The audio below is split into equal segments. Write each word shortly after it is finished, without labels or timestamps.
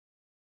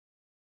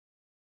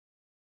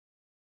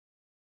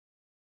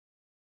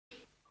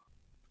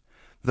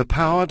The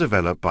power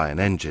developed by an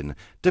engine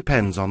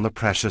depends on the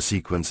pressure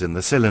sequence in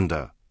the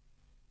cylinder.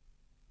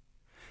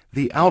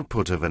 The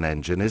output of an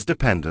engine is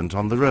dependent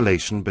on the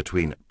relation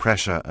between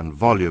pressure and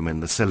volume in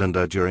the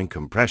cylinder during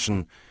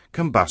compression,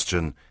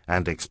 combustion,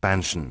 and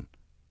expansion.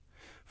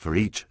 For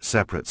each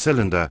separate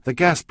cylinder, the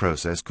gas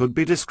process could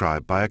be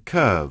described by a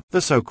curve,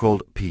 the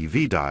so-called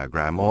PV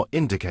diagram or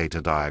indicator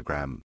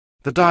diagram.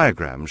 The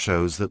diagram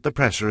shows that the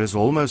pressure is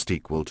almost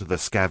equal to the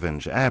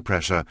scavenge air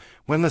pressure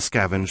when the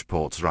scavenge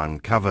ports are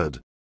uncovered.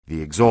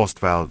 The exhaust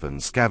valve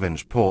and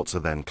scavenge ports are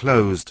then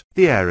closed,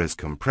 the air is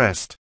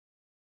compressed,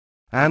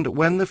 and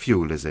when the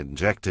fuel is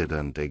injected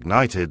and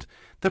ignited,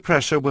 the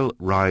pressure will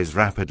rise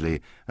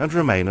rapidly and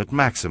remain at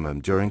maximum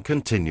during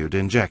continued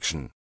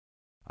injection.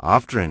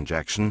 After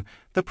injection,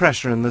 the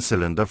pressure in the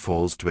cylinder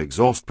falls to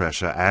exhaust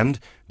pressure and,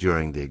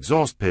 during the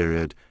exhaust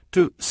period,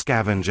 to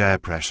scavenge air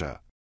pressure.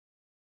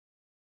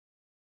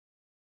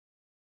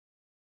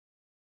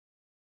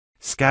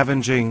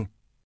 Scavenging,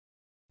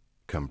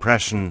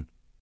 compression,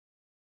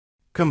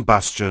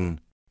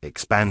 combustion,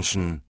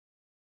 expansion,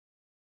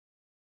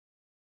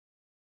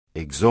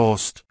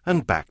 exhaust,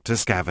 and back to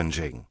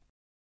scavenging.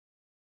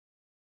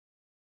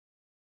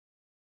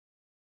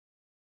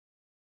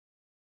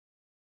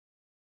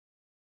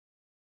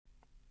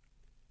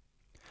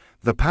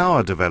 The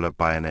power developed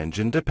by an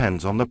engine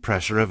depends on the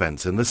pressure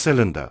events in the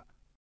cylinder.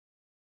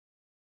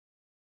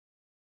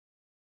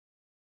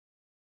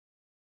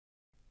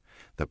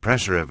 The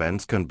pressure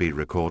events can be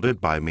recorded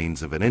by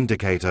means of an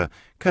indicator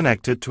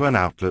connected to an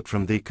outlet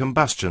from the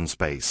combustion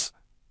space.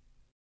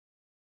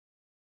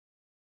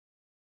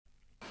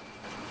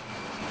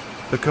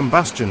 The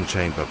combustion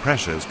chamber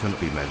pressures can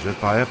be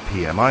measured by a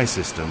PMI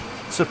system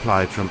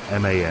supplied from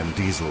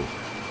MANdiesel.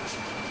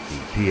 The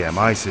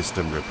PMI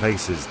system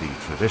replaces the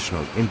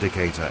traditional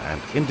indicator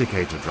and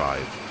indicator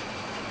drive.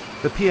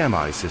 The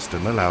PMI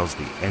system allows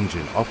the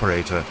engine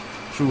operator,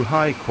 through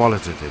high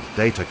qualitative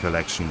data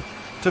collection,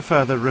 to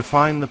further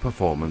refine the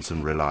performance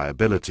and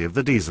reliability of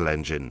the diesel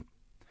engine.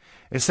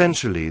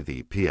 Essentially,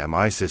 the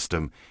PMI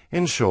system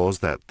ensures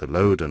that the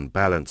load and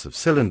balance of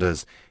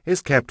cylinders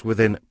is kept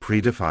within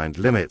predefined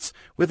limits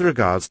with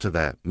regards to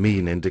their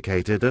mean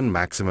indicated and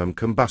maximum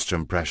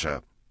combustion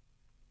pressure.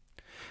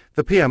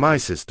 The PMI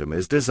system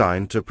is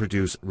designed to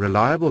produce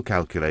reliable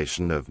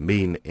calculation of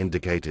mean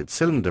indicated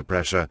cylinder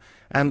pressure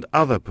and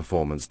other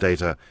performance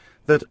data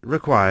that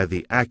require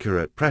the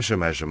accurate pressure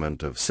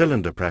measurement of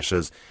cylinder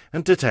pressures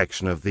and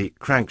detection of the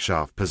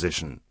crankshaft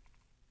position.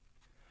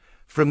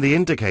 From the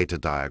indicator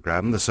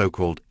diagram, the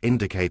so-called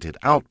indicated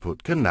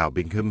output can now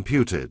be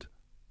computed.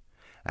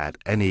 At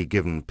any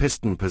given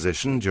piston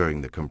position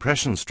during the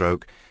compression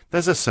stroke,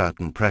 there's a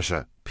certain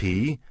pressure,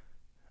 P,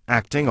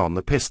 acting on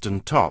the piston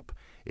top,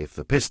 if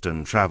the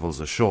piston travels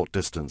a short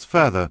distance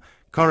further,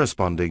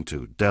 corresponding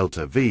to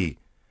delta V,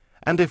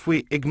 and if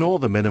we ignore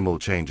the minimal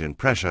change in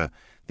pressure,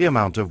 the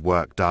amount of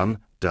work done,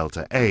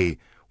 delta A,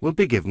 will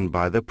be given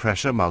by the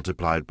pressure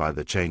multiplied by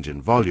the change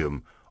in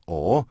volume,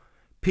 or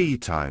P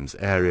times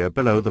area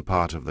below the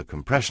part of the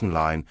compression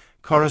line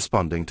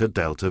corresponding to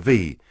delta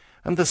V,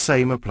 and the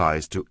same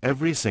applies to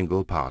every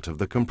single part of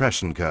the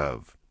compression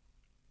curve.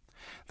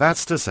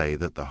 That's to say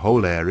that the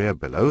whole area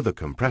below the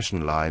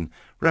compression line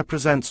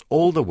represents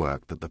all the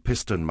work that the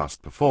piston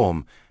must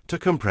perform to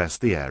compress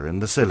the air in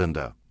the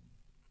cylinder.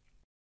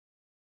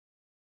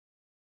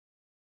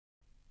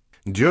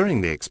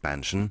 During the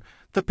expansion,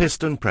 the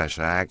piston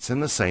pressure acts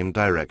in the same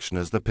direction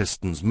as the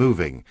piston's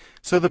moving,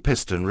 so the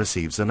piston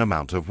receives an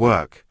amount of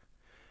work.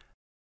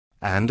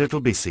 And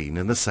it'll be seen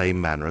in the same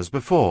manner as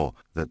before,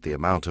 that the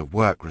amount of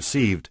work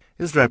received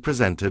is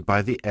represented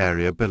by the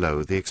area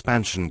below the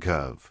expansion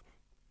curve.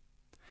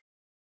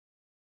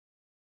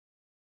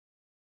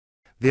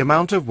 The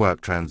amount of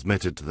work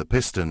transmitted to the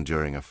piston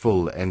during a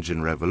full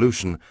engine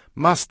revolution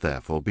must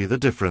therefore be the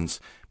difference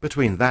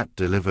between that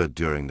delivered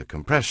during the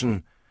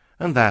compression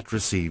and that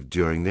received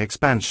during the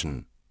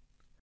expansion.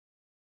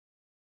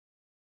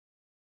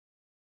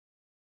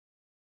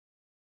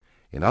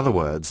 In other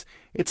words,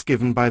 it's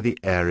given by the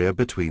area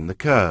between the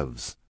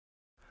curves.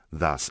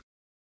 Thus,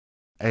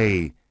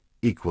 A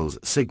equals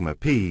sigma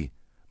P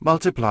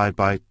multiplied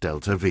by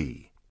delta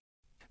V.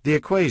 The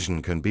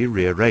equation can be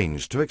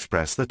rearranged to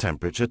express the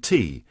temperature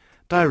T,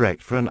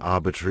 direct for an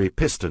arbitrary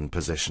piston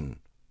position.